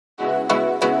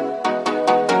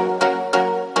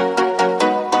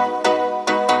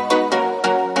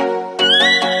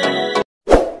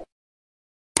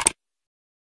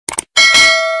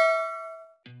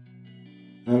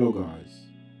Hello guys,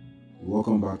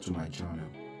 welcome back to my channel.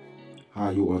 How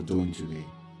are you all doing today?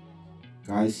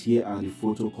 Guys, here are the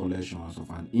photo collections of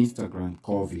an Instagram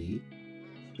Curvy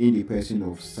in the person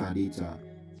of Saditha.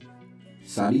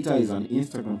 Saditha is an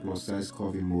Instagram plus size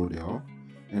curvy model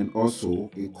and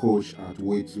also a coach at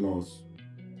weight loss.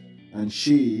 And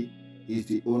she is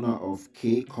the owner of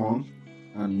C.E.O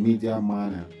and Media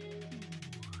Manor,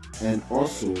 and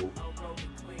also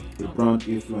a brand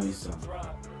influencer.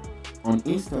 On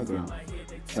Instagram,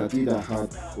 Saditha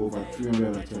had over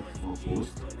 334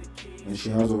 posts and she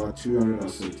has over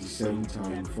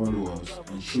 277,000 followers,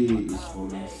 and she is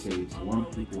following 71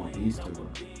 people on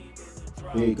Instagram.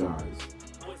 Hey guys,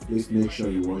 please make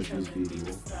sure you watch this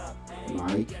video,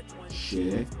 like,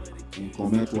 share, and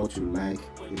comment what you like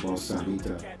about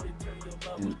Saditha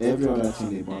and every other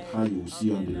thing about her you will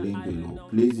see on the link below.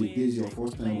 Please, if this is your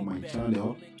first time on my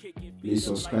channel, please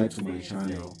subscribe to my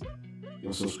channel.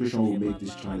 Your subscription will make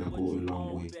this channel go a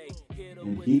long way.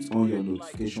 And hit on your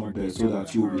notification bell so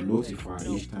that you will be notified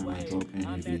each time I drop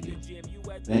any video.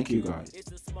 Thank you guys.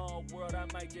 It's a small world,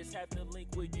 I might just have to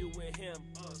link with you and him.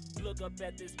 Look up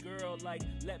at this girl like,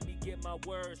 let me get my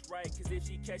words right. Cause if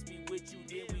she catch me with you,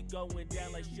 then we going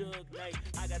down like Suge Knight.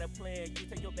 I got a plan, you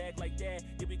take your bag like that,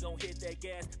 then we gon' hit that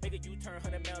gas. Make a U-turn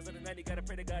 100 miles on the 90, gotta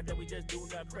pray to God that we just do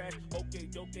not crash. Okay,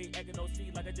 acting no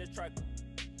seat like I just tried.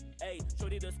 Hey,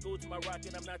 shorty the school to my rock,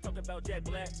 and I'm not talking about Jack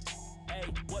Black. Hey,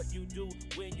 what you do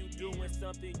when you doing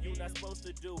something you not supposed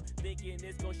to do? Thinking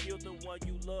it's gonna shield the one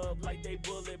you love like they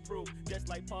bulletproof. Just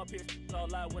like Paul Pierce, it's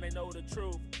all out when they know the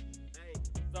truth. Hey,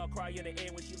 it's all cry in the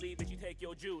end when she leave and she take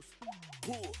your juice.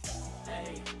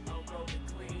 Hey, I'm rolling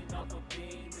clean off a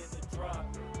beam in the drop.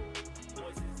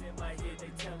 Voices in my head, they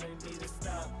telling me to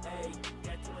stop. Hey,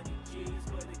 got 20 G's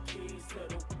for the keys to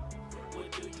the... What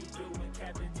do you do when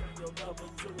Captain turn your lover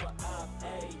to a op?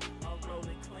 Hey, I'm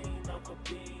rolling clean off a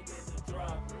beam in the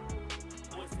drop.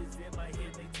 Voices in my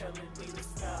head, they telling me to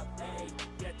stop. Hey,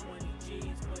 got 20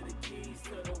 G's for the keys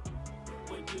to the...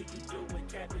 What do you do when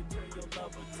Captain turn your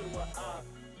lover to a op?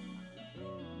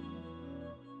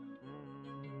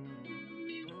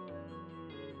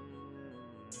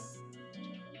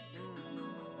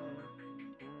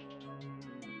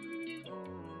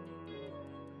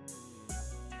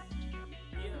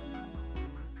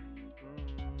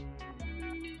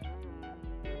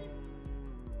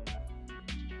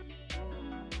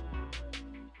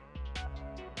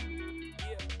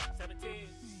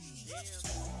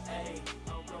 Hey,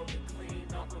 I'm rolling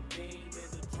clean off a beam in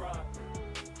the drop.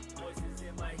 Voices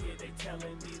in my head, they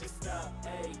telling me to stop.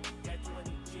 Hey, got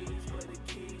 20 G's for the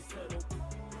keys to the...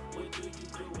 What do you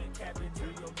do when Captain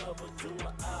turn your lover to a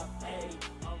op? Hey,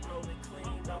 I'm rolling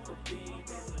clean off a beam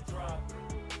in the drop.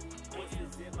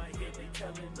 Voices in my head, they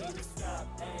telling me to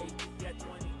stop. Hey, got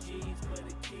 20 G's for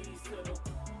the keys to the...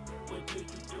 What do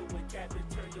you do when Captain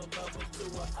turn your lover to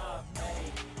a op? Hey,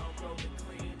 I'm rolling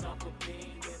clean off a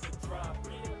beam in the drop.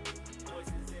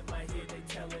 Voices in my head, they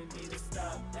telling me to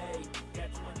stop. Hey, got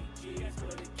 20 G's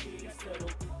for the keys to the...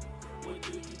 What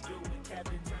do you do when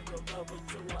Captain turn your lover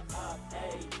to a op?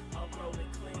 Hey, I'm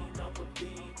rolling clean off a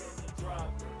beam in the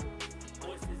drop.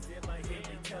 Voices in my head,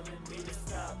 they telling me to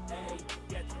stop. Hey,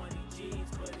 got 20 G's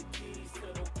for the keys to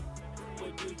the...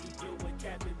 What do you do when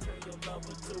Captain turn your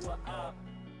lover to a op?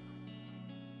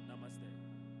 Namaste.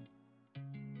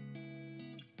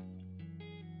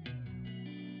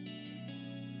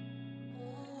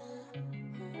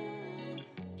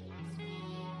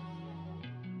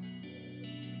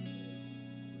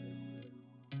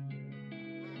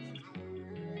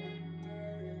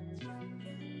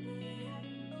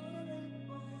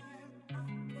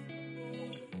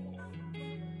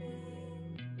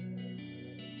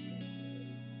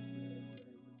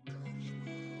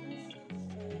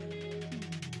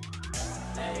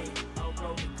 Hey, I'm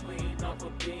rolling clean off a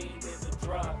beam in the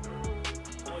drop.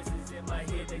 Voices in my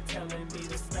head, they telling me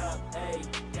to stop. Hey,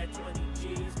 got 20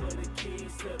 G's for the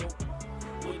keys to the...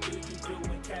 What do you do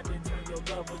when Captain turn your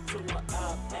lover to a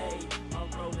op? Hey, I'm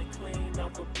rolling clean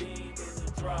off a beam in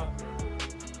the drop.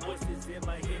 Voices in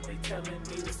my head, they telling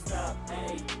me to stop.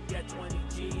 Hey, got 20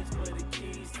 G's for the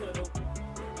keys to the...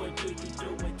 What do you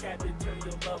do when Captain turn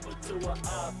your lover to a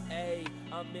op? Hey,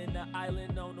 I'm in the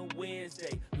island on a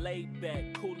Wednesday, laid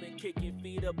back, coolin', kicking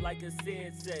feet up like a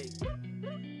sensei.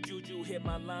 Juju hit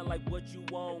my line like what you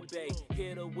want, babe.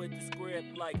 Hit her with the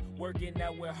script like working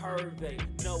out with Hervey.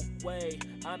 No way,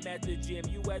 I'm at the gym,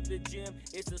 you at the gym.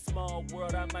 It's a small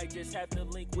world, I might just have to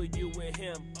link with you and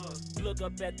him. Look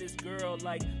up at this girl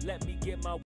like, let me get my